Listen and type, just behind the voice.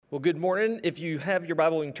Well, good morning. If you have your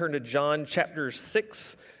Bible, you can turn to John chapter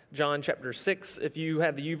 6. John chapter 6. If you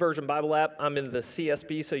have the YouVersion Bible app, I'm in the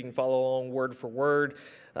CSB, so you can follow along word for word.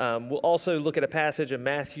 We'll also look at a passage in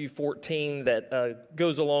Matthew 14 that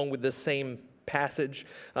goes along with this same passage.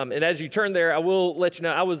 And as you turn there, I will let you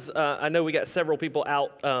know, I know we got several people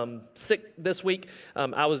out sick this week.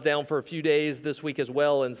 I was down for a few days this week as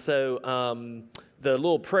well, and so the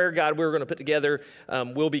little prayer guide we were going to put together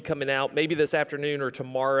will be coming out maybe this afternoon or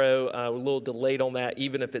tomorrow. We're a little delayed on that,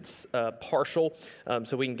 even if it's partial,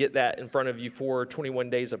 so we can get that in front of you for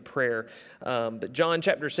 21 days of prayer. But John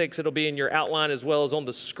chapter 6, it'll be in your outline as well as on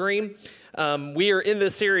the screen. We are in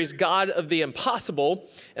this series, God of the Impossible,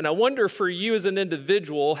 and I wonder for you as an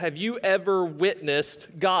individual, have you ever witnessed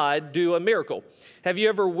God do a miracle? Have you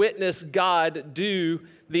ever witnessed God do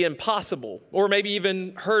the impossible, or maybe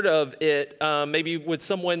even heard of it, maybe with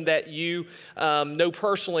someone that you know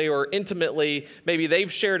personally or intimately? Maybe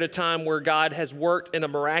they've shared a time where God has worked in a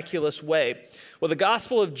miraculous way. Well, the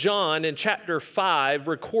Gospel of John in chapter 5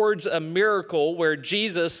 records a miracle where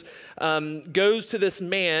Jesus goes to this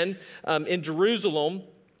man in Jerusalem,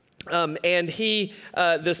 and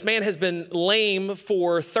this man has been lame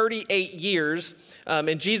for 38 years.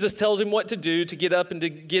 And Jesus tells him what to do to get up and to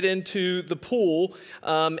get into the pool,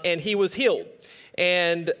 and he was healed.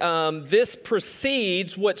 And this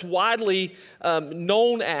precedes what's widely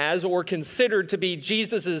known as or considered to be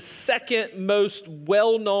Jesus' second most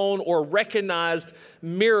well-known or recognized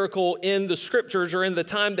miracle in the scriptures or in the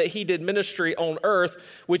time that he did ministry on earth,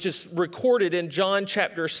 which is recorded in John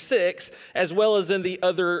chapter 6, as well as in the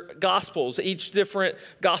other gospels. Each different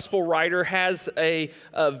gospel writer has a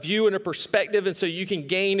view and a perspective, and so you can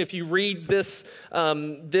gain, if you read this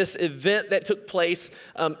event that took place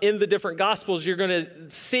in the different gospels, you're going to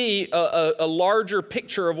see a larger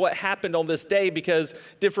picture of what happened on this day, because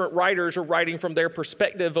different writers are writing from their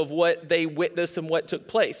perspective of what they witnessed and what took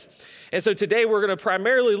place. And so today we're going to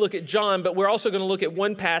primarily look at John, but we're also going to look at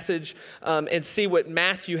one passage and see what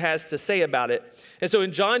Matthew has to say about it. And so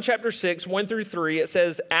in John chapter 6, 1 through 3, it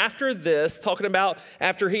says, after this, talking about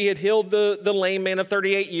after he had healed the lame man of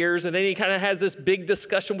 38 years, and then he kind of has this big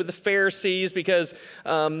discussion with the Pharisees because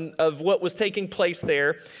of what was taking place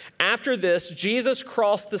there. After this, Jesus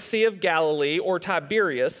crossed the Sea of Galilee, or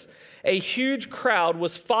Tiberias. A huge crowd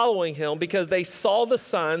was following him because they saw the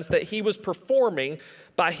signs that he was performing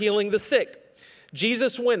by healing the sick.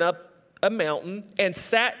 Jesus went up a mountain and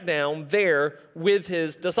sat down there with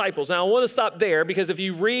his disciples. Now, I want to stop there because if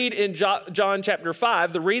you read in John chapter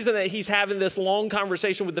 5, the reason that he's having this long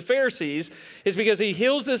conversation with the Pharisees is because he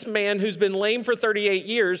heals this man who's been lame for 38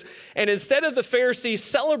 years. And instead of the Pharisees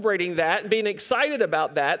celebrating that and being excited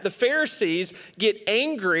about that, the Pharisees get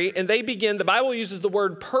angry and they begin, the Bible uses the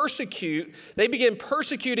word persecute. They begin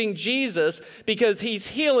persecuting Jesus because he's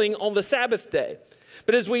healing on the Sabbath day.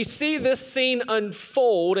 But as we see this scene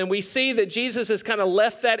unfold and we see that Jesus has kind of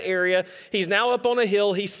left that area, he's now up on a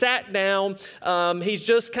hill, he sat down, he's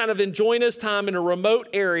just kind of enjoying his time in a remote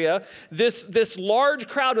area. This large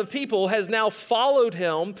crowd of people has now followed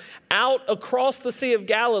him out across the Sea of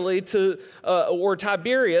Galilee or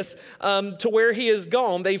Tiberias to where he is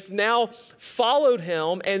gone. They've now followed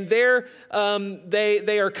him, and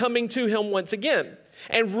they are coming to him once again.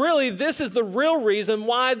 And really, this is the real reason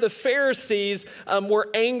why the Pharisees were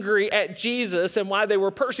angry at Jesus and why they were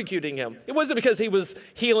persecuting him. It wasn't because he was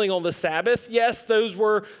healing on the Sabbath. Yes, those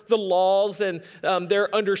were the laws and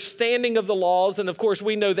their understanding of the laws. And of course,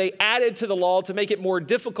 we know they added to the law to make it more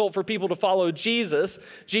difficult for people to follow Jesus.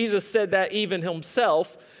 Jesus said that even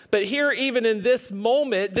himself. But here, even in this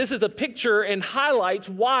moment, this is a picture and highlights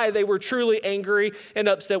why they were truly angry and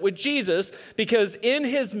upset with Jesus, because in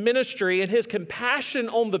his ministry and his compassion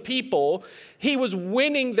on the people, he was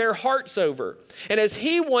winning their hearts over. And as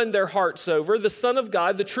he won their hearts over, the Son of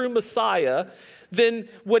God, the true Messiah, then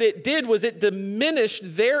what it did was it diminished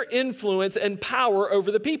their influence and power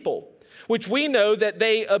over the people, which we know that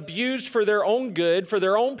they abused for their own good, for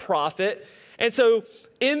their own profit. And so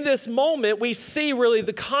in this moment, we see really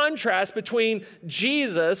the contrast between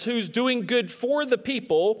Jesus, who's doing good for the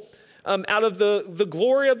people out of the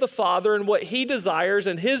glory of the Father and what he desires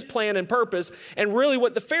and his plan and purpose, and really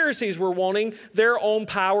what the Pharisees were wanting, their own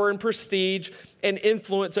power and prestige and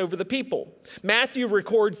influence over the people. Matthew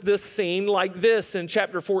records this scene like this in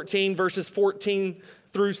chapter 14, verses 14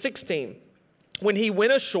 through 16. When he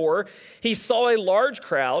went ashore, he saw a large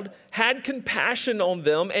crowd, had compassion on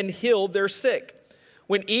them, and healed their sick.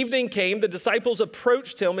 When evening came, the disciples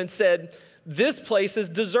approached him and said, "This place is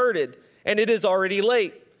deserted, and it is already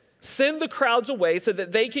late. Send the crowds away so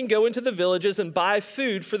that they can go into the villages and buy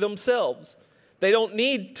food for themselves." "They don't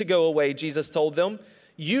need to go away," Jesus told them.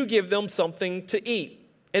 you give them something to eat.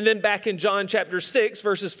 And then back in John chapter 6,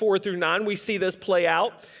 verses 4 through 9, we see this play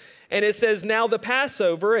out. And it says, now the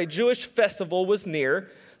Passover, a Jewish festival, was near.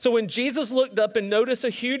 So when Jesus looked up and noticed a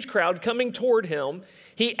huge crowd coming toward him,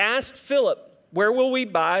 he asked Philip, where will we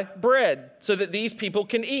buy bread so that these people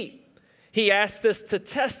can eat? He asked this to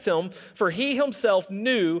test him, for he himself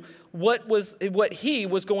knew what he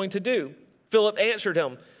was going to do. Philip answered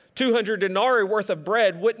him, 200 denarii worth of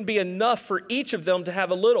bread wouldn't be enough for each of them to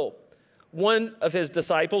have a little. One of his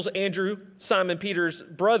disciples, Andrew, Simon Peter's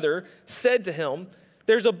brother, said to him,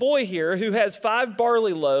 there's a boy here who has 5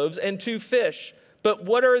 barley loaves and 2 fish, but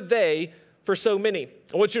what are they for so many?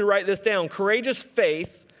 I want you to write this down. Courageous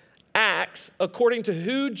faith acts according to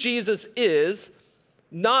who Jesus is,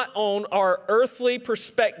 not on our earthly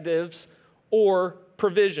perspectives or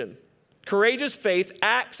provision. Courageous faith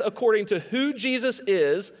acts according to who Jesus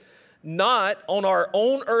is, not on our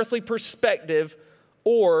own earthly perspective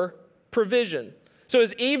or provision. So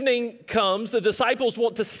as evening comes, the disciples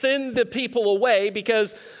want to send the people away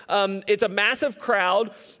because it's a massive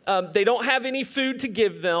crowd. They don't have any food to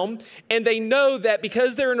give them. And they know that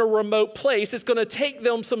because they're in a remote place, it's going to take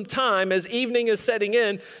them some time as evening is setting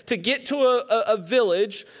in to get to a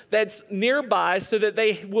village that's nearby so that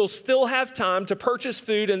they will still have time to purchase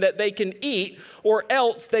food and that they can eat, or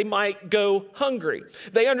else they might go hungry.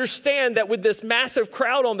 They understand that with this massive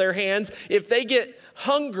crowd on their hands, if they get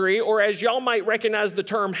hungry, or as y'all might recognize the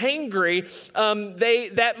term hangry,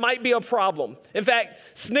 that might be a problem. In fact,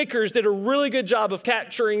 Snickers did a really good job of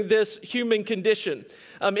capturing this human condition.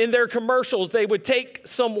 In their commercials, they would take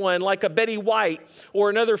someone like a Betty White or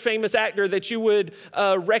another famous actor that you would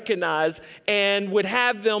recognize and would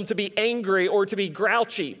have them to be angry or to be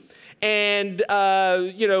grouchy. And,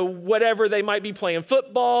 whatever, they might be playing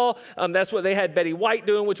football. That's what they had Betty White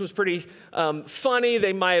doing, which was pretty funny.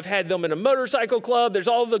 They might have had them in a motorcycle club. There's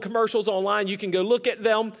all the commercials online. You can go look at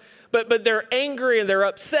them. But they're angry and they're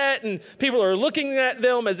upset, and people are looking at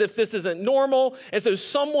them as if this isn't normal. And so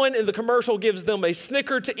someone in the commercial gives them a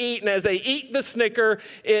Snicker to eat, and as they eat the Snicker,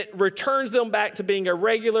 it returns them back to being a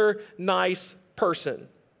regular, nice person.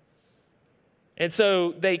 And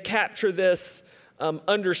so they capture this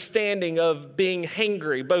understanding of being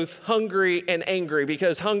hangry, both hungry and angry,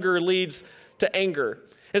 because hunger leads to anger.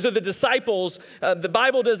 And so the disciples, the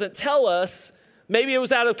Bible doesn't tell us, maybe it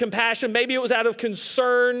was out of compassion, maybe it was out of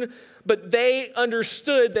concern, but they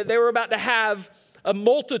understood that they were about to have a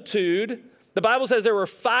multitude. The Bible says there were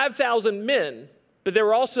 5,000 men, but there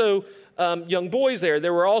were also young boys there.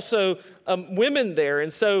 There were also women there.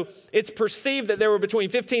 And so it's perceived that there were between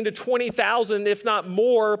 15 to 20,000, if not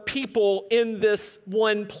more, people in this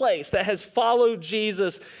one place that has followed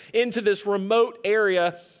Jesus into this remote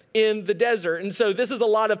area in the desert. And so this is a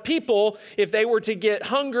lot of people, if they were to get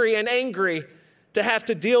hungry and angry, to have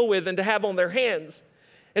to deal with and to have on their hands.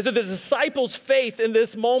 And so the disciples' faith in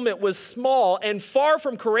this moment was small and far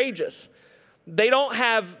from courageous. They don't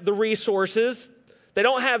have the resources. They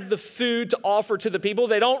don't have the food to offer to the people.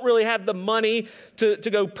 They don't really have the money to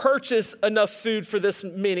go purchase enough food for this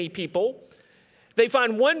many people. They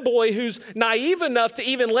find one boy who's naive enough to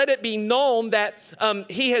even let it be known that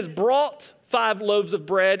he has brought 5 loaves of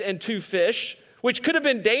bread and 2 fish, which could have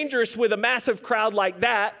been dangerous with a massive crowd like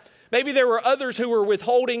that. Maybe there were others who were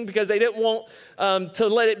withholding because they didn't want to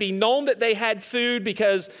let it be known that they had food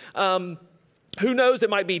because who knows, it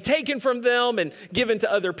might be taken from them and given to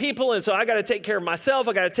other people. And so I got to take care of myself.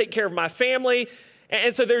 I got to take care of my family.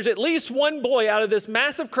 And so there's at least one boy out of this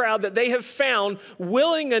massive crowd that they have found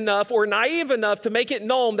willing enough or naive enough to make it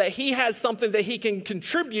known that he has something that he can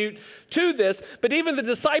contribute to this. But even the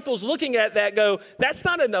disciples looking at that go, that's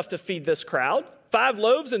not enough to feed this crowd. 5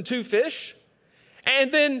 loaves and 2 fish.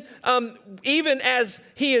 And then even as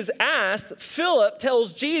he is asked, Philip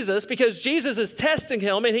tells Jesus, because Jesus is testing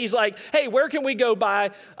him, and he's like, hey, where can we go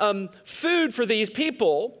buy food for these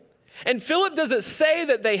people? And Philip doesn't say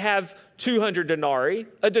that they have 200 denarii.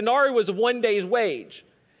 A denarii was 1 day's wage.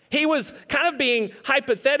 He was kind of being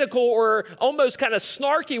hypothetical or almost kind of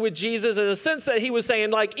snarky with Jesus in a sense that he was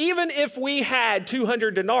saying, like, even if we had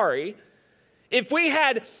 200 denarii, if we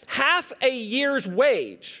had half a year's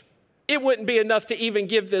wage, it wouldn't be enough to even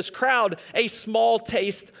give this crowd a small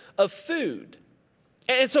taste of food.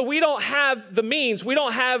 And so we don't have the means. We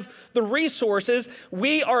don't have the resources.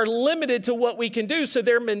 We are limited to what we can do. So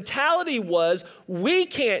their mentality was, we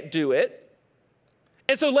can't do it,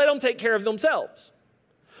 and so let them take care of themselves.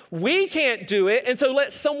 We can't do it, and so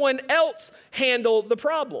let someone else handle the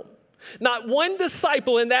problem. Not one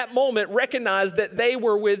disciple in that moment recognized that they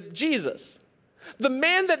were with Jesus. The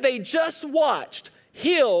man that they just watched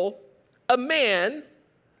heal a man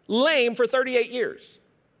lame for 38 years.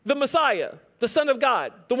 the Messiah, the Son of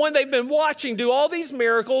God, the one they've been watching do all these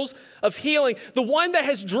miracles of healing, the one that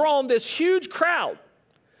has drawn this huge crowd,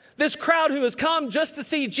 this crowd who has come just to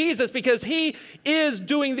see Jesus because he is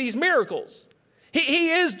doing these miracles.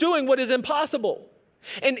 He is doing what is impossible.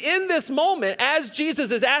 And in this moment, as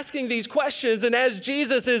Jesus is asking these questions and as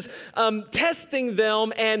Jesus is testing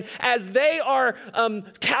them and as they are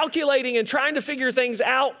calculating and trying to figure things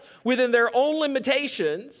out within their own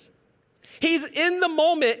limitations, he's in the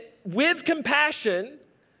moment with compassion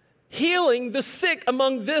healing the sick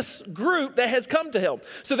among this group that has come to him.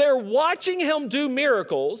 So they're watching him do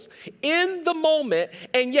miracles in the moment,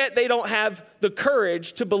 and yet they don't have the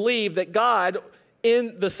courage to believe that God,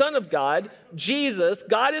 in the Son of God, Jesus,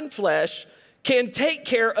 God in flesh, can take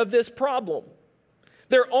care of this problem.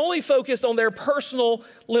 They're only focused on their personal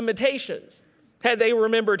limitations. Had they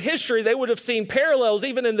remembered history, they would have seen parallels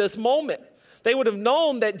even in this moment. They would have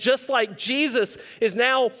known that just like Jesus is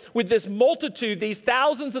now with this multitude, these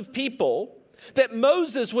thousands of people, that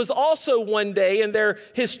Moses was also one day in their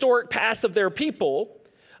historic past of their people,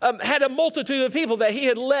 had a multitude of people that he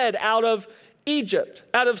had led out of Egypt,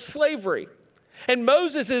 out of slavery. And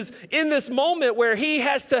Moses is in this moment where he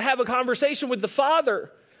has to have a conversation with the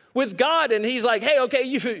Father, with God, and he's like, hey, okay,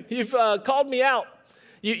 you've called me out.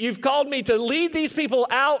 You've called me to lead these people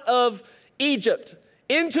out of Egypt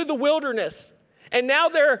into the wilderness, and now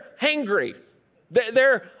they're hangry.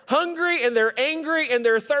 They're hungry, and they're angry, and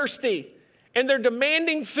they're thirsty, and they're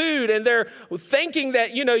demanding food, and they're thinking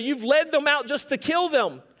that, you've led them out just to kill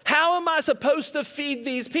them. How am I supposed to feed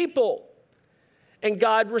these people? And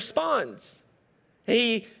God responds.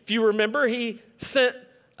 If you remember, he sent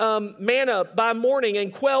manna by morning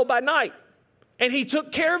and quail by night, and he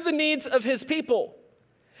took care of the needs of his people.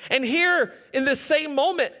 And here in this same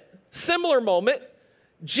moment, similar moment,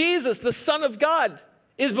 Jesus, the Son of God,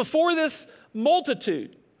 is before this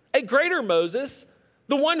multitude, a greater Moses,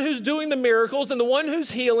 the one who's doing the miracles and the one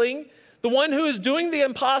who's healing, the one who is doing the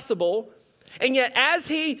impossible. And yet as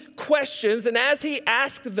he questions and as he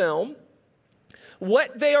asks them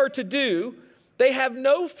what they are to do, they have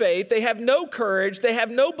no faith, they have no courage, they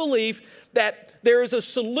have no belief that there is a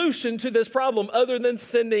solution to this problem other than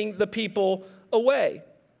sending the people away.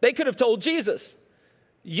 They could have told Jesus,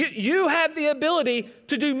 you have the ability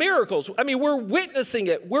to do miracles. I mean, we're witnessing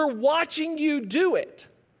it. We're watching you do it.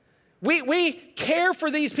 We care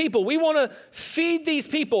for these people. We want to feed these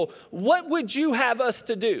people. What would you have us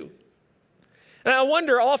to do? And I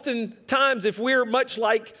wonder oftentimes if we're much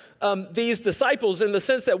like these disciples in the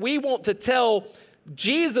sense that we want to tell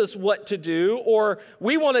Jesus what to do, or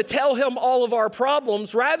we want to tell him all of our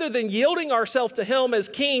problems rather than yielding ourselves to him as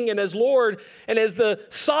King and as Lord and as the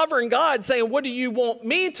sovereign God saying, what do you want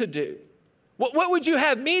me to do? What would you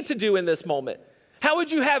have me to do in this moment? How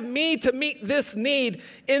would you have me to meet this need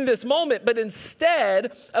in this moment? But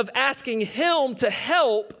instead of asking him to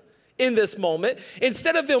help in this moment,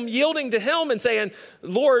 instead of them yielding to him and saying,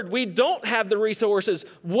 Lord, we don't have the resources,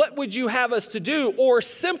 what would you have us to do? Or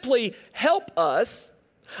simply help us.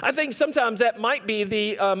 I think sometimes that might be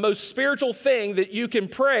the most spiritual thing that you can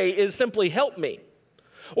pray is simply help me.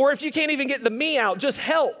 Or if you can't even get the me out, just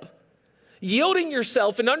help. Yielding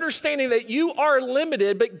yourself and understanding that you are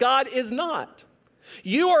limited, but God is not.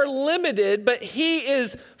 You are limited, but he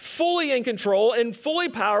is fully in control and fully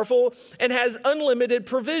powerful and has unlimited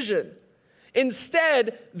provision.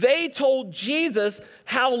 Instead, they told Jesus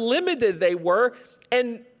how limited they were,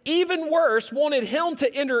 and even worse, wanted him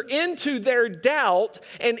to enter into their doubt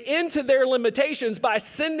and into their limitations by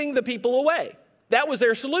sending the people away. That was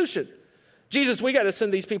their solution. Jesus, we got to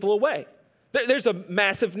send these people away. There's a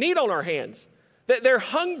massive need on our hands. They're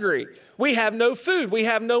hungry. We have no food. We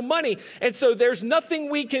have no money. And so there's nothing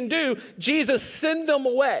we can do. Jesus, send them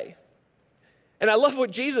away. And I love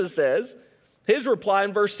what Jesus says. His reply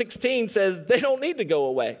in verse 16 says, they don't need to go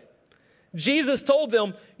away. Jesus told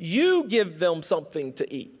them, you give them something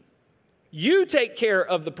to eat. You take care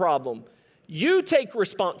of the problem. You take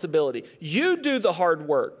responsibility. You do the hard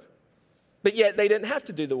work. But yet they didn't have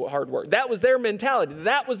to do the hard work. That was their mentality.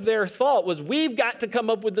 That was their thought, was we've got to come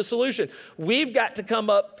up with the solution. We've got to come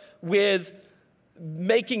up with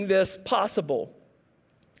making this possible.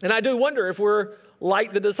 And I do wonder if we're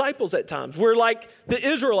like the disciples at times. We're like the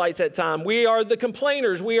Israelites at times. We are the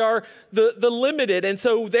complainers. We are the limited. And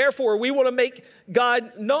so therefore we want to make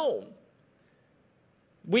God known.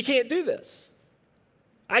 We can't do this.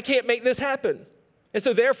 I can't make this happen. And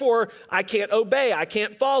so therefore, I can't obey, I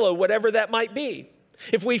can't follow, whatever that might be.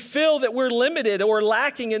 If we feel that we're limited or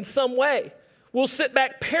lacking in some way, we'll sit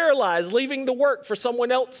back paralyzed, leaving the work for someone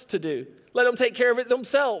else to do. Let them take care of it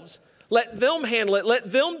themselves. Let them handle it. Let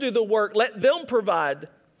them do the work. Let them provide.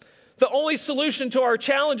 The only solution to our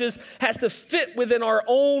challenges has to fit within our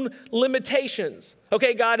own limitations.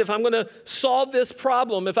 Okay, God, if I'm going to solve this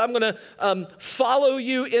problem, if I'm going to follow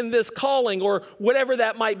you in this calling or whatever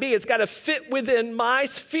that might be, it's got to fit within my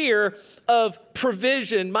sphere of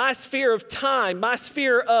provision, my sphere of time, my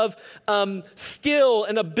sphere of skill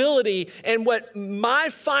and ability, and what my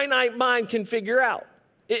finite mind can figure out.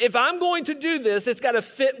 If I'm going to do this, it's got to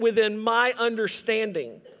fit within my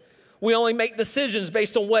understanding. We only make decisions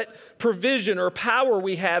based on what provision or power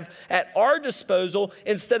we have at our disposal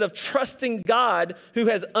instead of trusting God who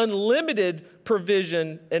has unlimited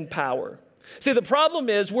provision and power. See, the problem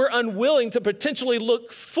is we're unwilling to potentially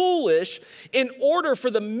look foolish in order for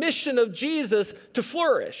the mission of Jesus to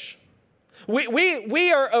flourish.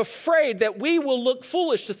 We are afraid that we will look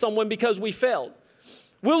foolish to someone because we failed.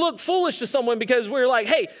 We'll look foolish to someone because we're like,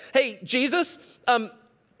 hey, Jesus,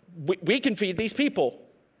 we can feed these people.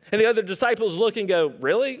 And the other disciples look and go,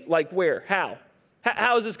 really? Like where? How?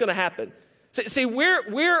 How is this going to happen? See,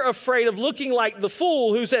 we're afraid of looking like the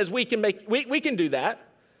fool who says we can do that.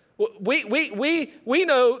 We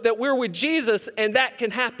know that we're with Jesus and that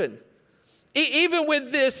can happen. Even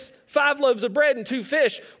with this 5 loaves of bread and 2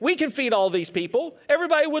 fish, we can feed all these people.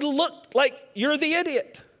 Everybody would look like you're the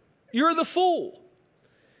idiot. You're the fool.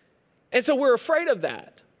 And so we're afraid of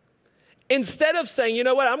that. Instead of saying, you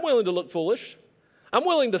know what, I'm willing to look foolish. I'm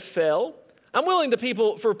willing to fail. I'm willing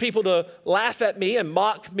for people to laugh at me and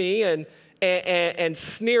mock me and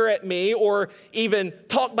sneer at me, or even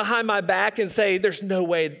talk behind my back and say, there's no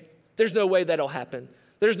way that'll happen.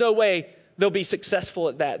 There's no way they'll be successful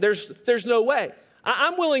at that. There's no way.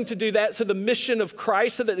 I'm willing to do that so the mission of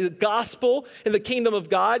Christ, so that the gospel and the kingdom of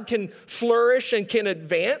God can flourish and can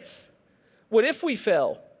advance. What if we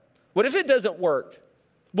fail? What if it doesn't work?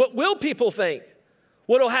 What will people think?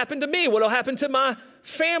 What will happen to me? What will happen to my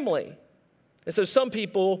family? And so some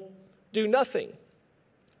people do nothing.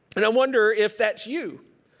 And I wonder if that's you.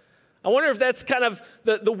 I wonder if that's kind of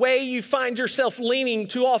the way you find yourself leaning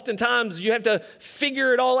too oftentimes. You have to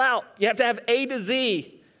figure it all out. You have to have A to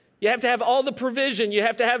Z. You have to have all the provision. You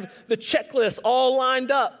have to have the checklist all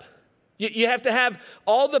lined up. You have to have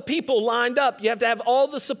all the people lined up. You have to have all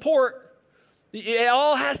the support. It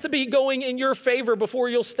all has to be going in your favor before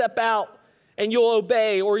you'll step out and you'll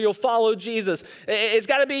obey or you'll follow Jesus. It's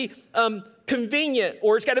got to be convenient,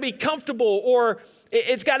 or it's got to be comfortable, or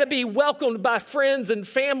it's got to be welcomed by friends and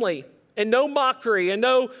family, and no mockery and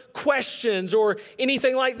no questions or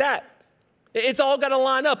anything like that. It's all got to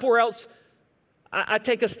line up, or else I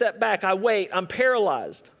take a step back. I wait. I'm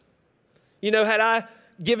paralyzed. You know, had I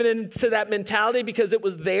given into that mentality because it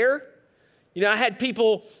was there, you know, I had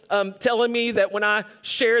people telling me that when I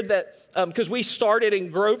shared that, because we started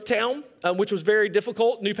in Grovetown, which was very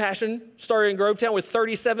difficult. New Passion started in Grovetown with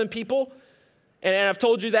 37 people. And I've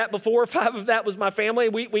told you that before. 5 of that was my family.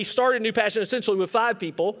 We started New Passion essentially with 5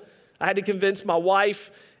 people. I had to convince my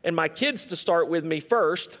wife and my kids to start with me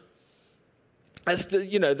first. As the,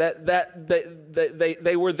 you know,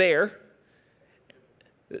 they were there.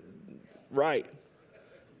 Right.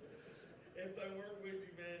 If they weren't with you,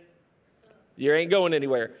 man. You ain't going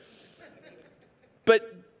anywhere.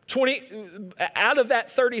 But 20 out of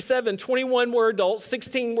that 37, 21 were adults,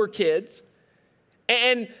 16 were kids.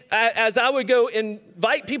 And as I would go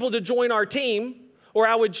invite people to join our team, or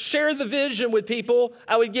I would share the vision with people,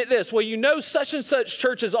 I would get this. Well, you know, such and such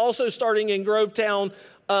church is also starting in Grovetown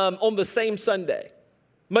on the same Sunday.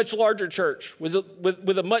 Much larger church with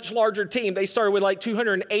a much larger team. They started with like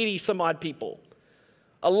 280 some odd people.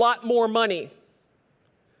 A lot more money.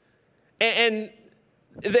 And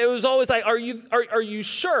it was always like, are you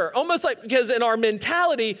sure? Almost like, because in our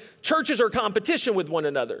mentality, churches are competition with one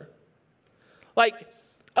another. Like,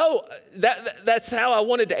 oh, that's how I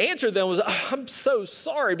wanted to answer them was, oh, I'm so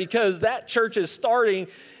sorry because that church is starting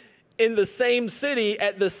in the same city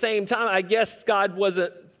at the same time. I guess God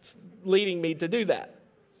wasn't leading me to do that.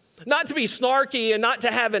 Not to be snarky and not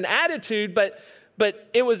to have an attitude, but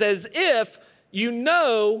it was as if you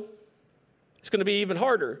know it's going to be even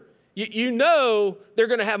harder. You know they're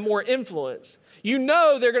going to have more influence. You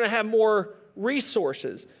know they're going to have more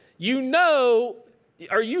resources. You know,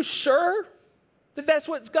 are you sure that that's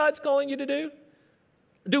what God's calling you to do?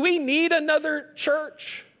 Do we need another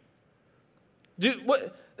church?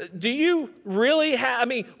 Do you really have,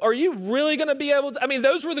 are you really going to be able to,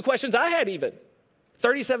 those were the questions I had even.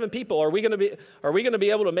 37 people, are we going to be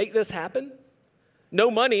able to make this happen?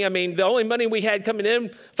 No money. The only money we had coming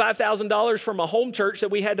in, $5,000 from a home church that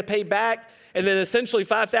we had to pay back, and then essentially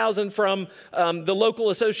 $5,000 from the local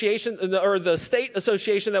association or the state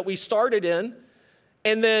association that we started in.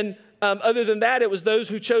 And then other than that, it was those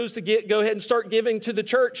who chose to go ahead and start giving to the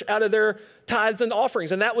church out of their tithes and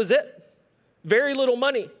offerings. And that was it. Very little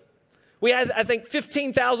money. We had, I think,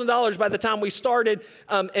 $15,000 by the time we started,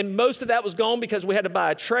 and most of that was gone because we had to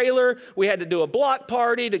buy a trailer. We had to do a block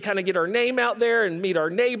party to kind of get our name out there and meet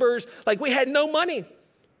our neighbors. Like, we had no money.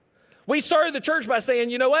 We started the church by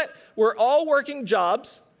saying, you know what? We're all working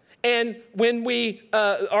jobs, and when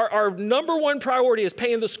our number one priority is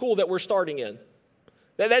paying the school that we're starting in.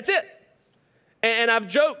 That's it. And I've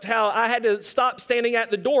joked how I had to stop standing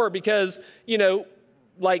at the door because,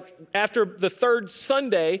 like after the third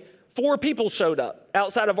Sunday, 4 people showed up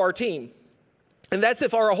outside of our team. And that's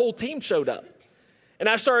if our whole team showed up. And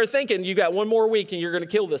I started thinking, you got one more week and you're going to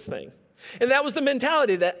kill this thing. And that was the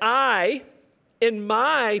mentality that I, in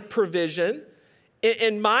my provision,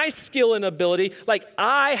 in my skill and ability, like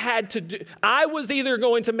I had to do, I was either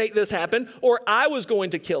going to make this happen or I was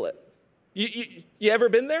going to kill it. You ever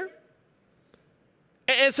been there?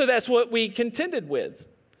 And so that's what we contended with.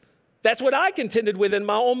 That's what I contended with in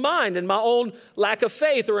my own mind, in my own lack of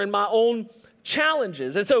faith, or in my own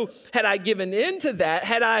challenges. And so had I given in to that,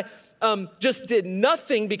 had I just did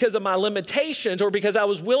nothing because of my limitations, or because I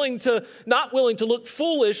was not willing to look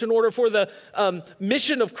foolish in order for the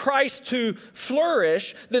mission of Christ to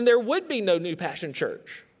flourish, then there would be no New Passion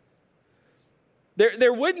Church.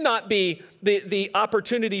 There would not be the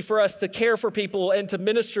opportunity for us to care for people and to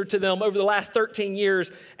minister to them over the last 13 years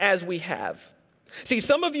as we have. See,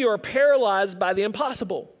 some of you are paralyzed by the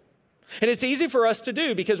impossible. And it's easy for us to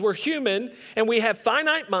do because we're human and we have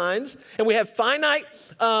finite minds and we have finite,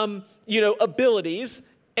 abilities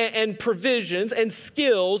and provisions and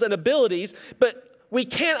skills and abilities, but we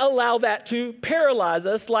can't allow that to paralyze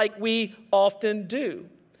us like we often do.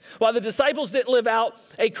 While the disciples didn't live out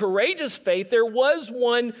a courageous faith, there was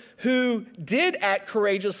one who did act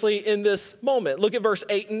courageously in this moment. Look at verse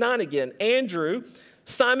 8 and 9 again. Andrew,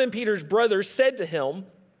 Simon Peter's brother, said to him,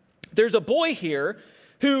 "There's a boy here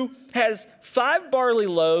who has 5 barley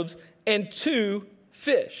loaves and 2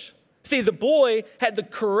 fish." See, the boy had the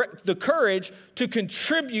courage to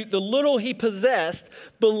contribute the little he possessed,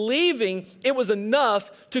 believing it was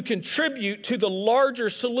enough to contribute to the larger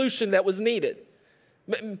solution that was needed.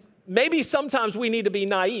 Maybe sometimes we need to be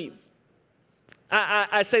naive.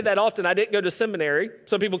 I say that often. I didn't go to seminary.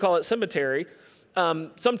 Some people call it cemetery.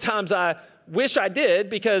 Sometimes I wish I did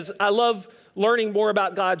because I love learning more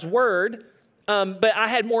about God's word, but I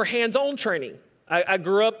had more hands-on training. I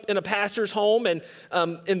grew up in a pastor's home, and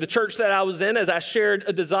in the church that I was in, as I shared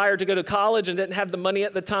a desire to go to college and didn't have the money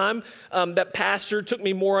at the time, that pastor took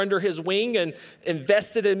me more under his wing and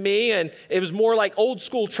invested in me, and it was more like old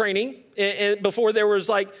school training. And before there was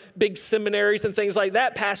like big seminaries and things like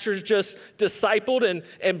that, pastors just discipled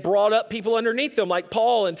and brought up people underneath them, like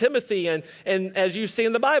Paul and Timothy, and as you see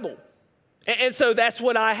in the Bible. And so that's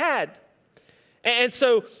what I had. And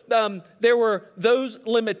so there were those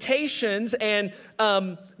limitations and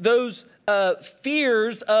those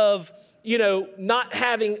fears of, not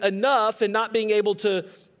having enough and not being able to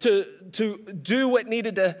do what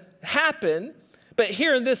needed to happen. But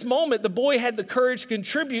here in this moment, the boy had the courage to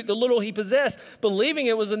contribute the little he possessed, believing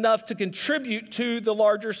it was enough to contribute to the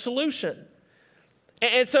larger solution.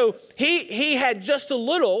 And so he had just a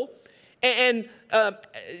little, and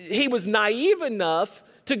he was naive enough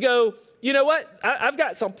to go, you know what? I've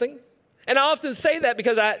got something. And I often say that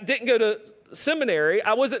because I didn't go to seminary.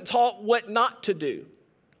 I wasn't taught what not to do.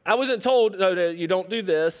 I wasn't told, no, you don't do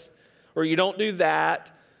this or you don't do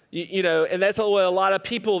that. And that's what a lot of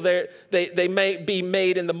people, they may be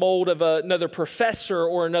made in the mold of another professor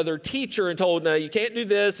or another teacher and told, no, you can't do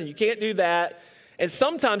this and you can't do that. And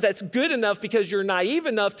sometimes that's good enough because you're naive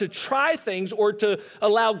enough to try things or to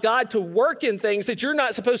allow God to work in things that you're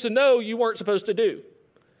not supposed to know you weren't supposed to do,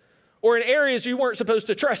 or in areas you weren't supposed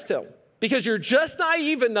to trust him, because you're just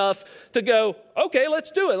naive enough to go, okay,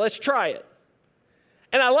 let's do it. Let's try it.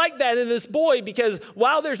 And I like that in this boy because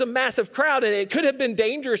while there's a massive crowd and it could have been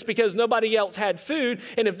dangerous because nobody else had food,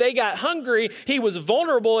 and if they got hungry, he was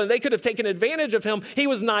vulnerable and they could have taken advantage of him. He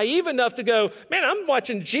was naive enough to go, man, I'm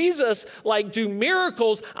watching Jesus do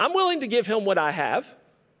miracles. I'm willing to give him what I have.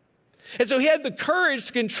 And so he had the courage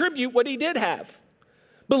to contribute what he did have,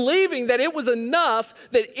 believing that it was enough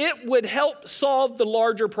that it would help solve the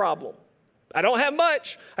larger problem. I don't have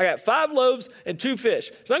much. I got 5 loaves and 2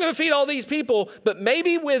 fish. It's not going to feed all these people, but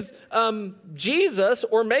maybe with Jesus,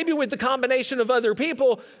 or maybe with the combination of other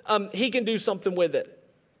people, he can do something with it.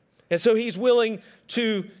 And so he's willing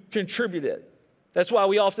to contribute it. That's why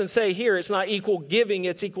we often say here, it's not equal giving,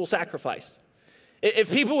 it's equal sacrifice.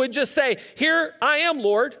 If people would just say, here I am,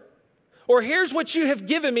 Lord, or here's what you have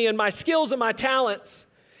given me and my skills and my talents.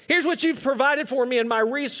 Here's what you've provided for me and my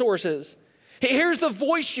resources. Here's the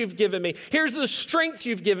voice you've given me. Here's the strength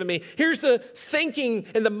you've given me. Here's the thinking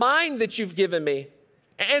and the mind that you've given me.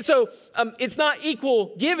 And so it's not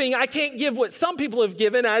equal giving. I can't give what some people have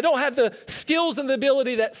given. I don't have the skills and the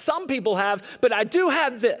ability that some people have, but I do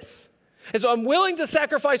have this. And so I'm willing to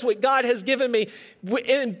sacrifice what God has given me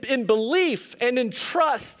in belief and in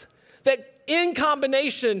trust that in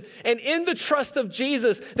combination and in the trust of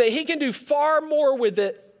Jesus, that he can do far more with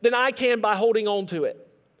it than I can by holding on to it.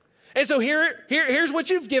 And so here's what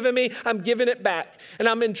you've given me. I'm giving it back, and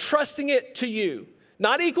I'm entrusting it to you.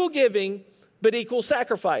 Not equal giving, but equal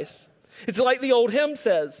sacrifice. It's like the old hymn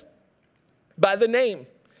says, by the name,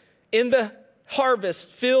 in the harvest,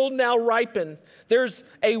 field now ripen. There's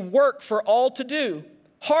a work for all to do.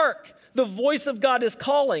 Hark, the voice of God is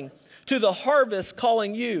calling, to the harvest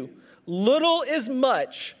calling you. Little is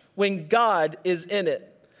much when God is in it.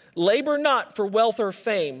 Labor not for wealth or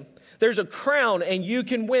fame. There's a crown and you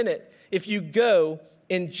can win it if you go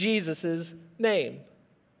in Jesus' name.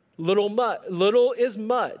 Little is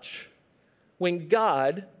much when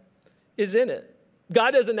God is in it.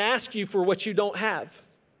 God doesn't ask you for what you don't have.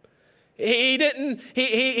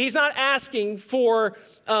 He's not asking for,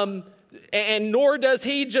 and nor does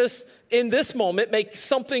he just in this moment make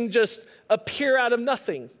something just appear out of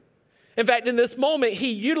nothing. In fact, in this moment,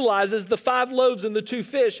 he utilizes the 5 loaves and the 2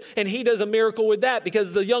 fish, and he does a miracle with that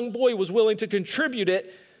because the young boy was willing to contribute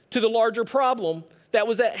it to the larger problem that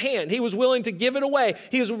was at hand. He was willing to give it away.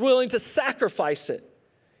 He was willing to sacrifice it.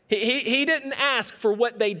 He didn't ask for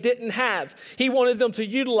what they didn't have. He wanted them to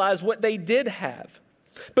utilize what they did have.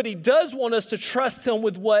 But he does want us to trust him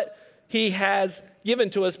with what he has given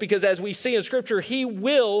to us because as we see in Scripture, he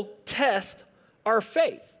will test our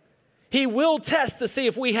faith. He will test to see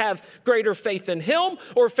if we have greater faith in him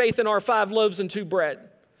or faith in our 5 loaves and 2 bread.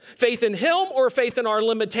 Faith in him or faith in our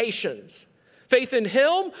limitations. Faith in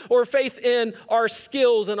him or faith in our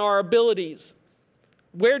skills and our abilities.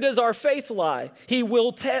 Where does our faith lie? He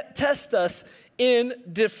will test us in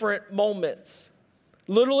different moments.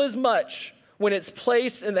 Little is much when it's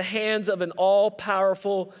placed in the hands of an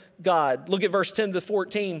all-powerful God. Look at verse 10 to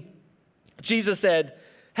 14. Jesus said,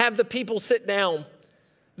 have the people sit down.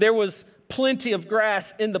 There was plenty of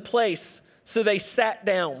grass in the place, so they sat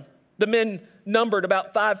down. The men numbered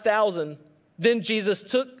about 5,000. Then Jesus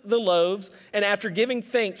took the loaves, and after giving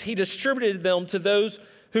thanks, he distributed them to those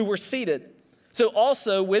who were seated. So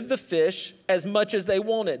also with the fish, as much as they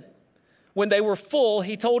wanted. When they were full,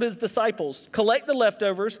 he told his disciples, collect the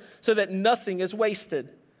leftovers so that nothing is wasted.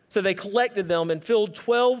 So they collected them and filled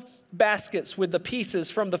 12 baskets with the pieces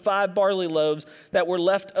from the 5 barley loaves that were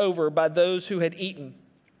left over by those who had eaten.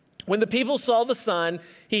 When the people saw the sign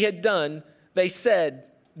he had done, they said,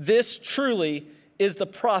 this truly is the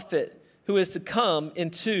prophet who is to come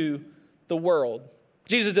into the world.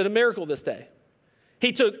 Jesus did a miracle this day.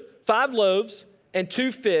 He took 5 loaves and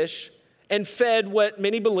 2 fish and fed what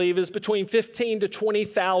many believe is between 15 to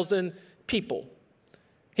 20,000 people.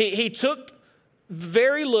 He took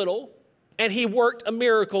very little and he worked a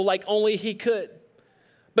miracle like only he could.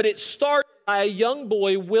 But it started by a young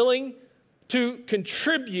boy willing to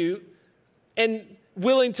contribute and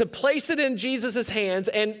willing to place it in Jesus' hands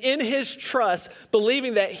and in his trust,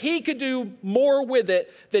 believing that he could do more with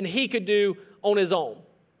it than he could do on his own.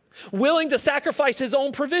 Willing to sacrifice his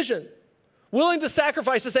own provision. Willing to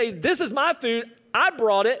sacrifice to say, this is my food, I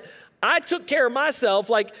brought it, I took care of myself.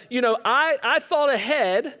 Like, I thought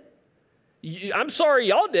ahead. I'm sorry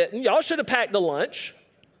y'all didn't. Y'all should have packed a lunch.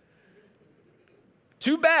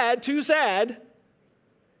 Too bad, too sad.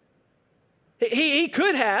 He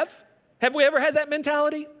could have. Have we ever had that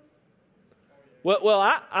mentality? Well,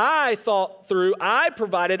 I thought through, I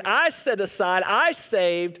provided, I set aside, I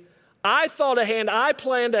saved, I thought ahead, I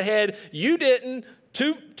planned ahead. You didn't.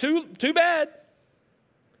 Too bad.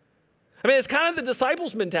 I mean, it's kind of the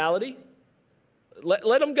disciples' mentality.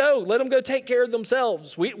 Let them go. Let them go take care of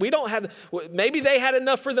themselves. We don't have, maybe they had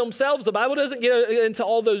enough for themselves. The Bible doesn't get into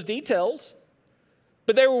all those details.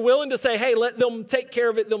 But they were willing to say, hey, let them take care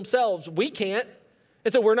of it themselves. We can't.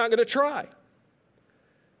 And so we're not going to try.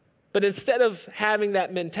 But instead of having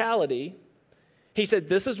that mentality, he said,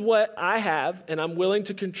 this is what I have, and I'm willing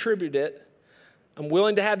to contribute it. I'm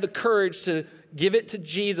willing to have the courage to give it to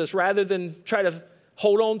Jesus rather than try to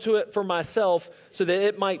hold on to it for myself so that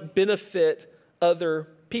it might benefit other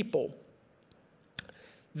people.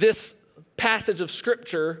 This passage of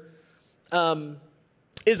Scripture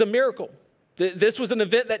is a miracle. This was an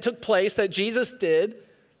event that took place that Jesus did.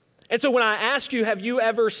 And so when I ask you, have you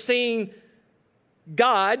ever seen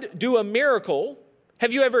God do a miracle?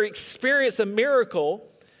 Have you ever experienced a miracle?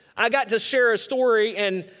 I got to share a story,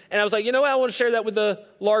 and I was like, you know what? I want to share that with the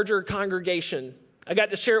larger congregation. I got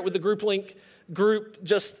to share it with the Group Link group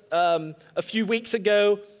just a few weeks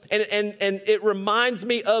ago, and it reminds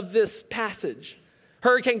me of this passage.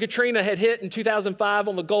 Hurricane Katrina had hit in 2005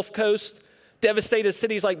 on the Gulf Coast, devastated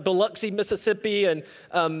cities like Biloxi, Mississippi, and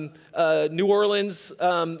New Orleans,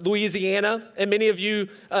 Louisiana. And many of you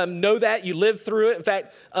know that. You lived through it. In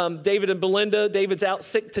fact, David and Belinda, David's out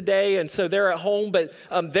sick today, and so they're at home, but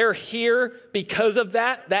they're here because of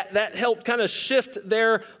that. That helped kind of shift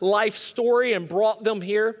their life story and brought them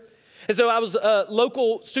here. And so I was a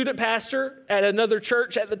local student pastor at another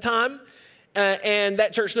church at the time, and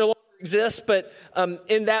that church no longer exists, but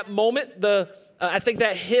in that moment, I think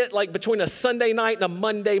that hit like between a Sunday night and a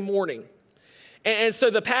Monday morning. And so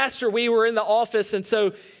the pastor, we were in the office, and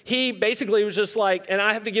so he basically was just like, and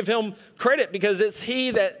I have to give him credit because it's he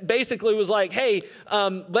that basically was like, hey,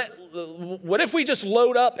 what if we just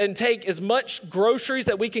load up and take as much groceries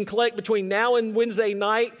that we can collect between now and Wednesday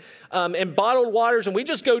night and bottled waters, and we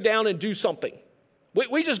just go down and do something.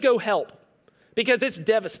 We just go help because it's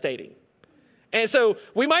devastating. And so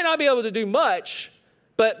we might not be able to do much,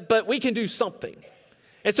 but we can do something.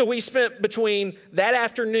 And so we spent between that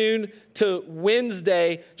afternoon to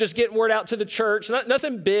Wednesday just getting word out to the church.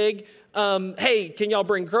 Nothing big. Hey, can y'all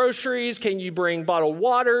bring groceries? Can you bring bottled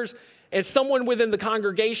waters? And someone within the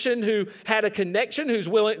congregation who had a connection, who's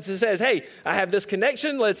willing to says, hey, I have this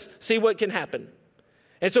connection. Let's see what can happen.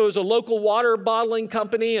 And so it was a local water bottling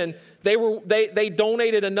company, and they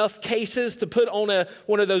donated enough cases to put on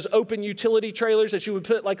one of those open utility trailers that you would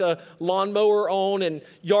put like a lawnmower on and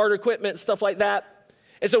yard equipment, stuff like that.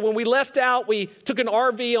 And so when we left out, we took an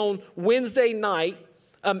RV on Wednesday night.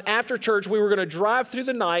 After church, we were going to drive through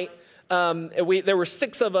the night. There were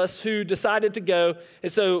 6 of us who decided to go.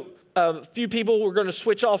 And so a few people were going to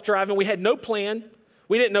switch off driving. We had no plan.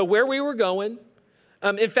 We didn't know where we were going.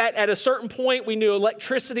 In fact, at a certain point, we knew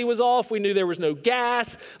electricity was off. We knew there was no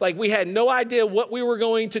gas. Like, we had no idea what we were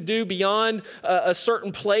going to do beyond a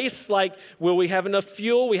certain place. Like, will we have enough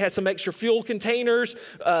fuel? We had some extra fuel containers.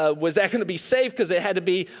 Was that going to be safe because it had to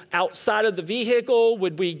be outside of the vehicle?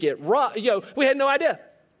 Would we get robbed? We had no idea.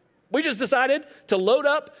 We just decided to load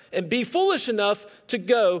up and be foolish enough to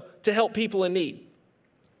go to help people in need.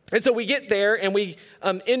 And so we get there, and we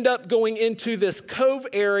end up going into this cove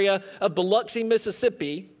area of Biloxi,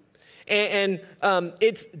 Mississippi, and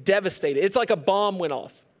it's devastated. It's like a bomb went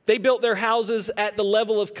off. They built their houses at the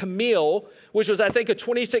level of Camille, which was, I think, a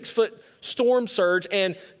 26-foot storm surge,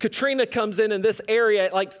 and Katrina comes in this area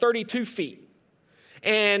at like 32 feet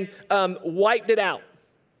and wiped it out.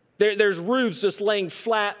 There's roofs just laying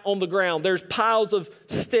flat on the ground. There's piles of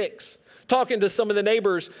sticks. Talking to some of the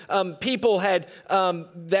neighbors, people had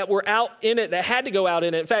that were out in it, that had to go out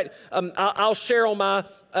in it. In fact, I'll share on my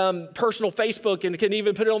personal Facebook and can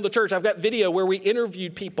even put it on the church. I've got video where we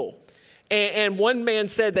interviewed people. And one man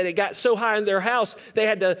said that it got so high in their house, they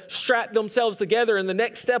had to strap themselves together. And the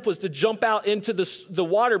next step was to jump out into the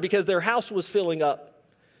water because their house was filling up.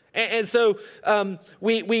 And so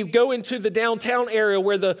we go into the downtown area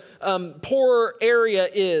where the poorer area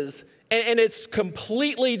is. And it's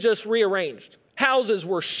completely just rearranged. Houses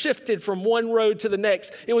were shifted from one road to the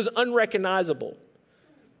next. It was unrecognizable.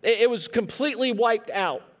 It was completely wiped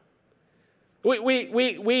out. We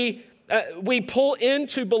pull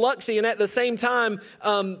into Biloxi, and at the same time,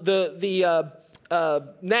 the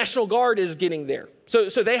National Guard is getting there. So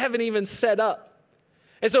they haven't even set up.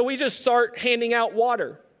 And so we just start handing out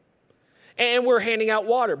water. And we're handing out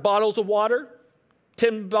water, bottles of water.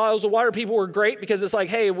 10 bottles of water. People were great because it's like,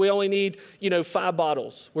 hey, we only need, 5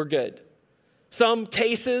 bottles. We're good. Some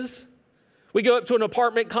cases, we go up to an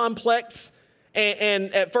apartment complex,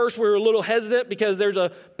 and at first we were a little hesitant because there's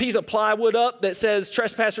a piece of plywood up that says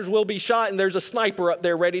trespassers will be shot, and there's a sniper up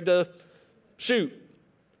there ready to shoot.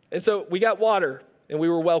 And so we got water, and we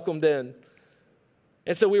were welcomed in.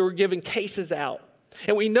 And so we were giving cases out.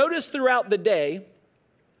 And we noticed throughout the day,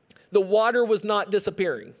 the water was not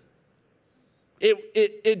disappearing.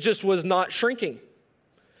 It just was not shrinking.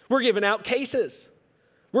 We're giving out cases.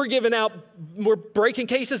 We're breaking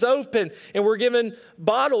cases open, and we're giving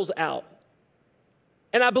bottles out.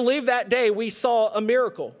 And I believe that day we saw a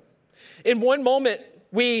miracle. In one moment,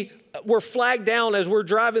 we were flagged down as we're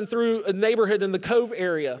driving through a neighborhood in the Cove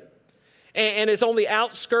area. And it's on the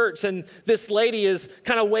outskirts, and this lady is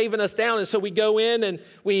kind of waving us down. And so we go in and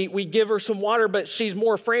we give her some water, but she's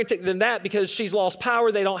more frantic than that because she's lost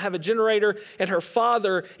power. They don't have a generator, and her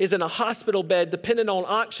father is in a hospital bed dependent on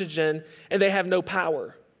oxygen, and they have no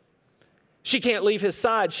power. She can't leave his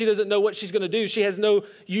side. She doesn't know what she's going to do. She has no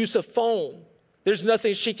use of phone. There's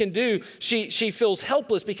nothing she can do. She feels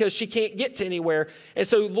helpless because she can't get to anywhere. And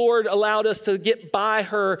so Lord allowed us to get by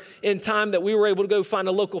her in time that we were able to go find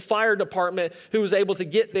a local fire department who was able to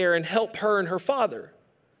get there and help her and her father.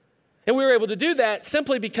 And we were able to do that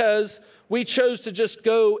simply because we chose to just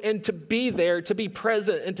go and to be there, to be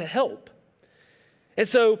present and to help. And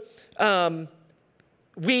so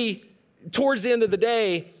towards the end of the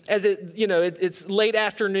day, as it's late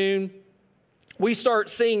afternoon, we start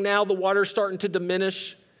seeing now the water starting to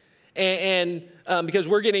diminish. And because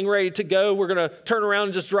we're getting ready to go, we're going to turn around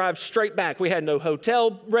and just drive straight back. We had no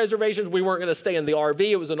hotel reservations. We weren't going to stay in the RV.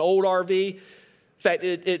 It was an old RV. In fact,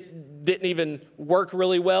 it didn't even work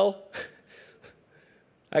really well.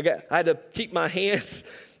 I had to keep my hands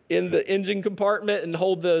in the engine compartment and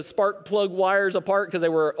hold the spark plug wires apart because they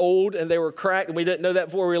were old and they were cracked, and we didn't know that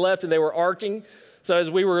before we left, and they were arcing. So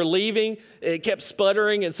as we were leaving, it kept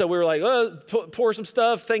sputtering, and so we were like, oh, pour some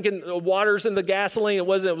stuff, thinking water's in the gasoline. It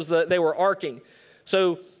wasn't. They were arcing.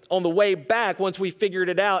 So on the way back, once we figured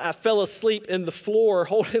it out, I fell asleep in the floor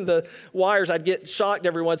holding the wires. I'd get shocked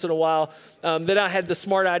every once in a while. Then I had the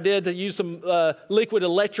smart idea to use some liquid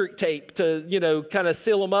electric tape to, kind of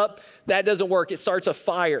seal them up. That doesn't work. It starts a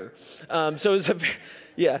fire. So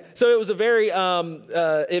it was a very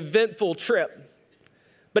eventful trip.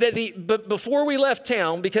 But before we left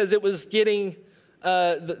town, because it was getting,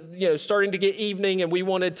 starting to get evening, and we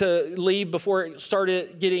wanted to leave before it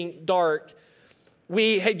started getting dark,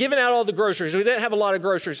 we had given out all the groceries. We didn't have a lot of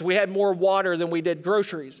groceries. We had more water than we did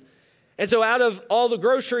groceries. And so out of all the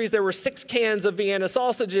groceries, there were 6 cans of Vienna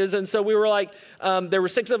sausages. And so we were like, there were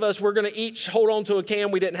 6 of us. We're going to each hold on to a can.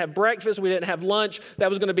 We didn't have breakfast. We didn't have lunch. That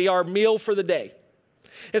was going to be our meal for the day.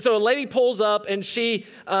 And so a lady pulls up, and she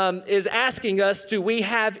is asking us, do we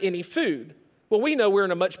have any food? Well, we know we're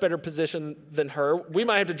in a much better position than her. We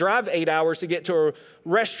might have to drive 8 hours to get to a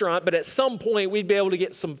restaurant, but at some point we'd be able to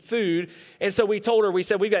get some food. And so we told her, we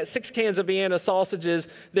said, we've got 6 cans of Vienna sausages.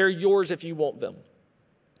 They're yours if you want them.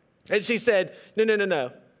 And she said,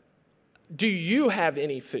 no. Do you have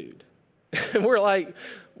any food? And we're like,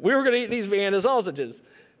 we were going to eat these Vienna sausages.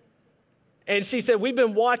 And she said, we've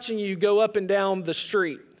been watching you go up and down the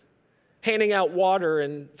street, handing out water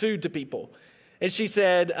and food to people. And she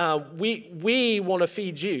said, we want to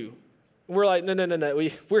feed you. We're like, no.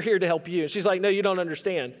 We're here to help you. And she's like, no, you don't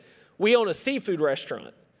understand. We own a seafood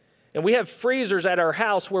restaurant. And we have freezers at our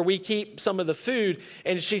house where we keep some of the food.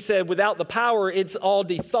 And she said, without the power, it's all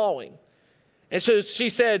thawing. And so she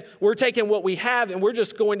said, we're taking what we have, and we're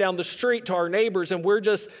just going down the street to our neighbors, and we're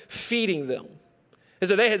just feeding them. And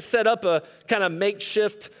so they had set up a kind of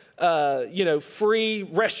makeshift, free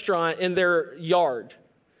restaurant in their yard.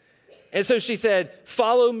 And so she said,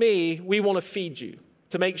 follow me. We want to feed you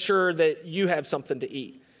to make sure that you have something to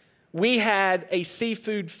eat. We had a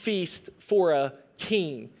seafood feast for a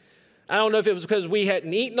king. I don't know if it was because we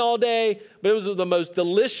hadn't eaten all day, but it was the most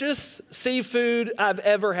delicious seafood I've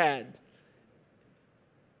ever had.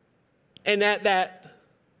 And that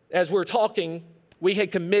as we're talking, we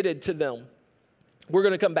had committed to them. We're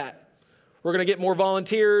going to come back. We're going to get more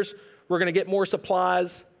volunteers. We're going to get more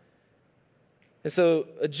supplies. And so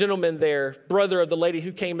a gentleman there, brother of the lady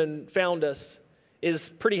who came and found us, is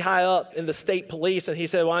pretty high up in the state police. And he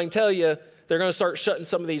said, well, I can tell you, they're going to start shutting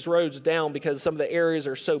some of these roads down because some of the areas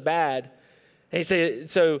are so bad. And he said,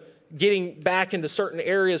 so getting back into certain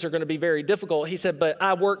areas are going to be very difficult. He said, but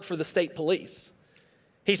I work for the state police.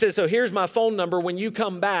 He said, so here's my phone number. When you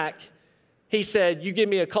come back, he said, you give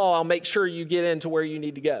me a call. I'll make sure you get into where you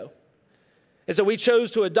need to go. And so we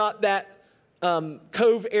chose to adopt that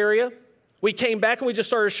cove area. We came back and we just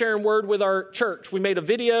started sharing word with our church. We made a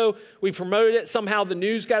video. We promoted it. Somehow the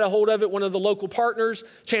news got a hold of it, one of the local partners,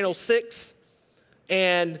 Channel 6.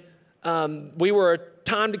 And we were a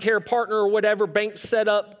time to care partner or whatever. Banks set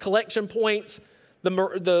up collection points.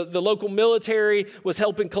 The local military was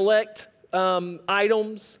helping collect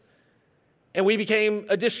items. And we became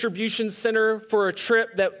a distribution center for a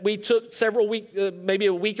trip that we took several weeks, maybe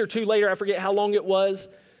a week or two later. I forget how long it was.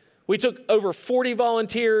 We took over 40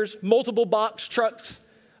 volunteers, multiple box trucks,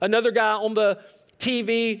 another guy on the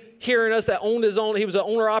TV hearing us that owned his own. He was an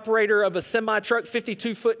owner-operator of a semi-truck,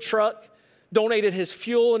 52-foot truck, donated his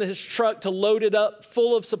fuel in his truck to load it up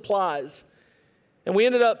full of supplies. And we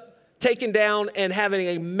ended up taking down and having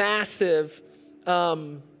a massive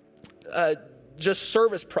just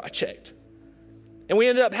service project. And we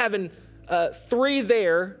ended up having 3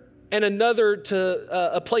 there and another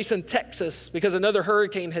to a place in Texas because another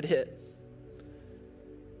hurricane had hit.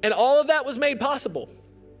 And all of that was made possible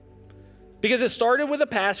because it started with a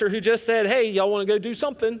pastor who just said, hey, y'all want to go do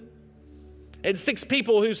something? And 6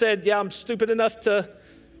 people who said, yeah, I'm stupid enough to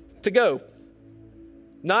go.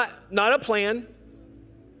 Not a plan.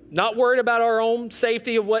 Not worried about our own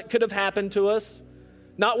safety of what could have happened to us.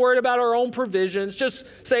 Not worried about our own provisions. Just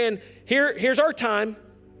saying, here's our time.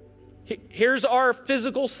 Here's our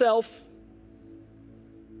physical self.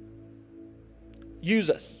 Use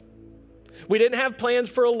us. We didn't have plans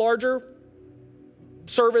for a larger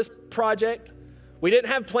service project. We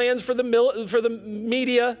didn't have plans for the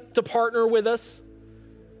media to partner with us.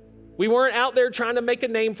 We weren't out there trying to make a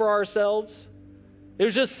name for ourselves. It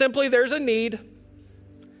was just simply, there's a need.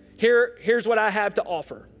 Here's what I have to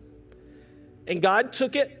offer. And God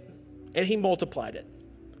took it and he multiplied it.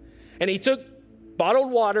 And he took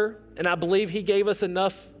bottled water, and I believe he gave us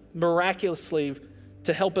enough miraculously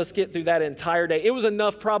to help us get through that entire day. It was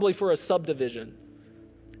enough probably for a subdivision.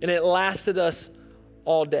 And it lasted us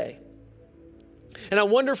all day. And I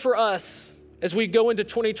wonder for us, as we go into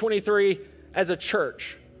 2023 as a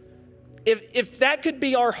church, if that could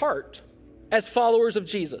be our heart as followers of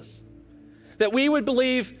Jesus, that we would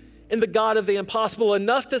believe in the God of the impossible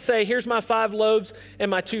enough to say, here's my 5 loaves and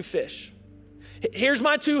my 2 fish. Here's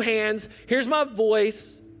my 2 hands. Here's my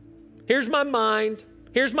voice. Here's my mind.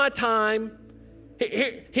 Here's my time.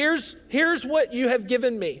 Here's what you have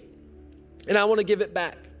given me. And I want to give it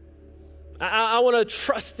back. I want to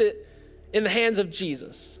trust it in the hands of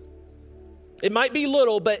Jesus. It might be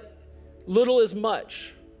little, but little is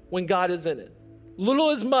much when God is in it.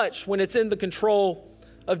 Little is much when it's in the control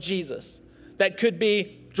of Jesus. That could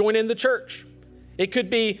be joining the church. It could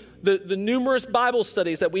be the numerous Bible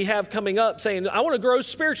studies that we have coming up saying, I want to grow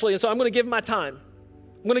spiritually, and so I'm going to give my time.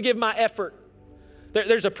 I'm going to give my effort.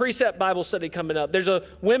 There's a precept Bible study coming up. There's a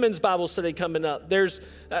women's Bible study coming up.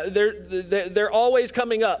 They're always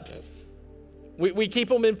coming up. We keep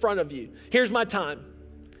them in front of you. Here's my time.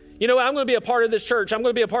 You know what? I'm going to be a part of this church. I'm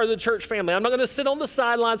going to be a part of the church family. I'm not going to sit on the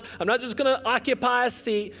sidelines. I'm not just going to occupy a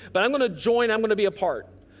seat, but I'm going to join. I'm going to be a part.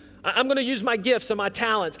 I'm going to use my gifts and my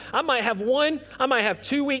talents. I might have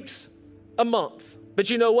 2 weeks a month.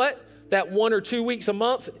 But you know what? That 1 or 2 weeks a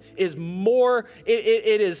month is more,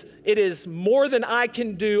 it is more than I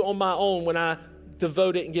can do on my own when I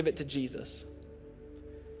devote it and give it to Jesus.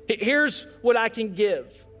 Here's what I can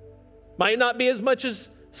give. Might not be as much as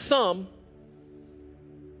some,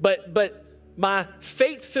 but my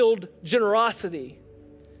faith-filled generosity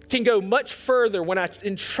can go much further when I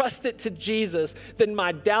entrust it to Jesus than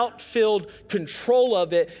my doubt-filled control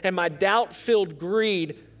of it and my doubt-filled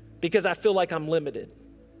greed because I feel like I'm limited.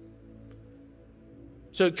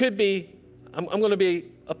 So it could be, I'm going to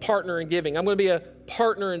be a partner in giving. I'm going to be a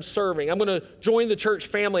partner in serving. I'm going to join the church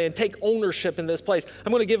family and take ownership in this place.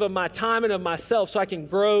 I'm going to give of my time and of myself so I can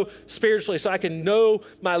grow spiritually, so I can know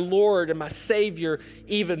my Lord and my Savior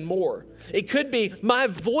even more. It could be my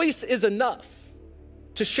voice is enough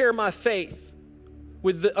to share my faith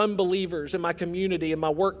with the unbelievers in my community, in my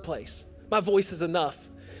workplace. My voice is enough.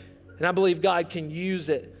 And I believe God can use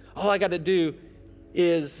it. All I got to do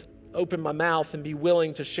is open my mouth and be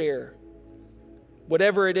willing to share.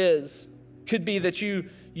 Whatever it is, could be that you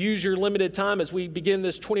use your limited time as we begin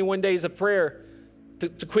this 21 days of prayer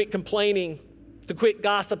to quit complaining, to quit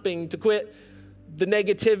gossiping, to quit the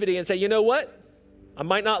negativity and say, you know what? I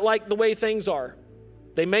might not like the way things are.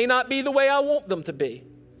 They may not be the way I want them to be,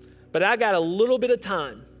 but I got a little bit of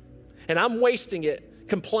time and I'm wasting it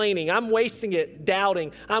complaining. I'm wasting it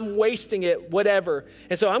doubting. I'm wasting it whatever.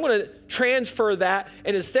 And so I'm going to transfer that.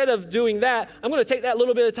 And instead of doing that, I'm going to take that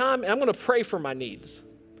little bit of time and I'm going to pray for my needs.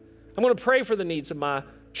 I'm going to pray for the needs of my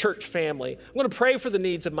church family. I'm going to pray for the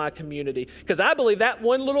needs of my community because I believe that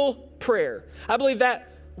one little prayer, I believe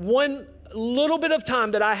that one little bit of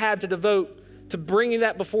time that I have to devote to bringing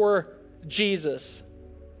that before Jesus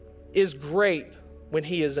is great when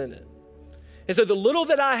he is in it. And so the little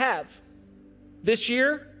that I have this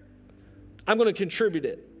year, I'm going to contribute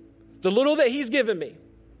it. The little that he's given me,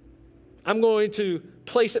 I'm going to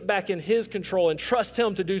place it back in his control and trust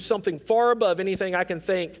him to do something far above anything I can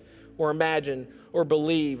think or imagine or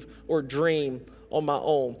believe or dream on my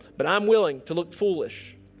own. But I'm willing to look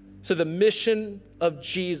foolish so the mission of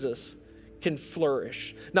Jesus can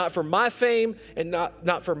flourish. Not for my fame and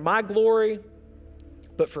not for my glory,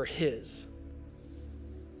 but for his.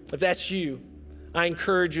 If that's you, I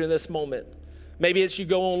encourage you in this moment. Maybe it's you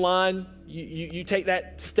go online, you take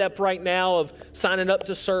that step right now of signing up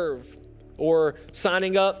to serve or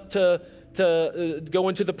signing up to go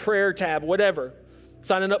into the prayer tab, whatever.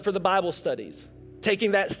 Signing up for the Bible studies.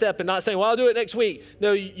 Taking that step and not saying, well, I'll do it next week.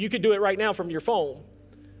 No, you could do it right now from your phone.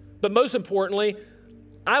 But most importantly,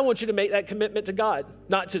 I want you to make that commitment to God.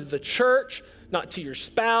 Not to the church, not to your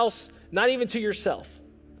spouse, not even to yourself.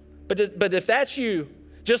 But if that's you,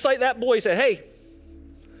 just like that boy said, hey,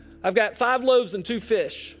 I've got 5 loaves and 2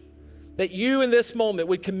 fish, that you in this moment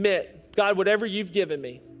would commit, God, whatever you've given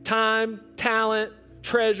me, time, talent,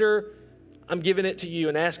 treasure, I'm giving it to you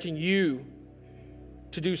and asking you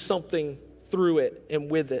to do something through it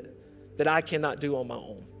and with it that I cannot do on my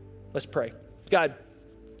own. Let's pray. God,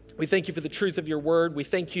 we thank you for the truth of your word. We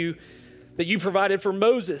thank you that you provided for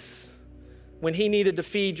Moses when he needed to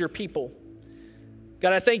feed your people.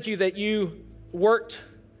 God, I thank you that you worked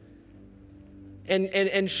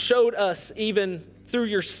and showed us even through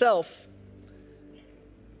yourself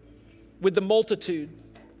with the multitude,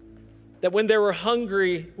 that when they were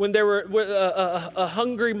hungry, when there were a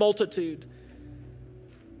hungry multitude,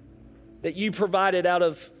 that you provided out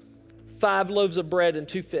of 5 loaves of bread and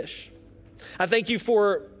 2 fish. I thank you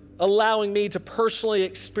for allowing me to personally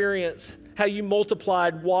experience how you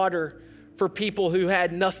multiplied water for people who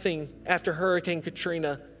had nothing after Hurricane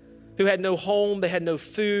Katrina, who had no home, they had no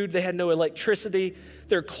food, they had no electricity,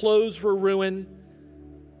 their clothes were ruined.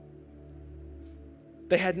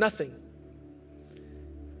 They had nothing.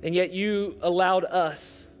 And yet you allowed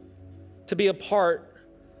us to be a part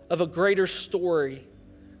of a greater story,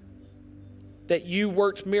 that you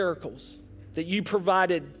worked miracles, that you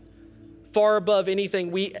provided far above anything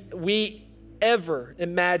we ever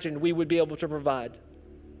imagined we would be able to provide.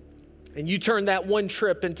 And you turned that one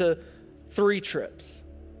trip into 3 trips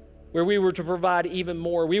where we were to provide even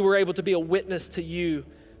more. We were able to be a witness to you,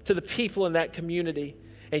 to the people in that community.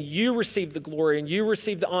 And you received the glory and you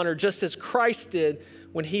received the honor just as Christ did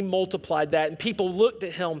when he multiplied that. And people looked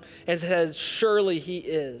at him and said, surely he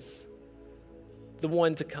is the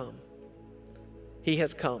one to come. He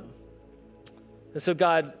has come. And so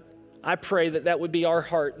God, I pray that that would be our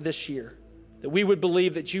heart this year, that we would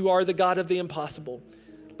believe that you are the God of the impossible.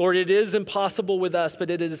 Lord, it is impossible with us, but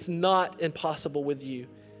it is not impossible with you.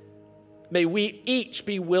 May we each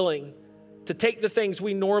be willing to take the things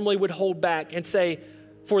we normally would hold back and say,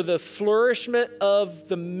 for the flourishment of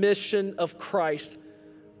the mission of Christ,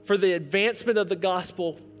 for the advancement of the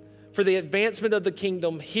gospel, for the advancement of the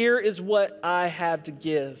kingdom, here is what I have to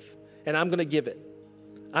give, and I'm going to give it.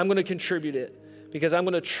 I'm going to contribute it because I'm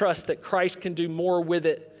going to trust that Christ can do more with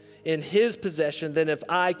it in his possession than if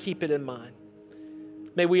I keep it in mine.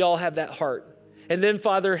 May we all have that heart. And then,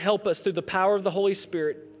 Father, help us through the power of the Holy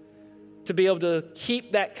Spirit to be able to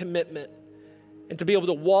keep that commitment and to be able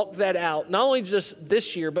to walk that out, not only just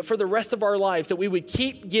this year, but for the rest of our lives, that we would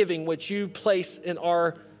keep giving what you place in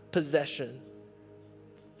our possession,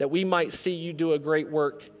 that we might see you do a great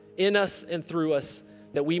work in us and through us,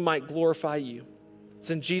 that we might glorify you.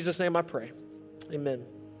 It's in Jesus' name I pray. Amen.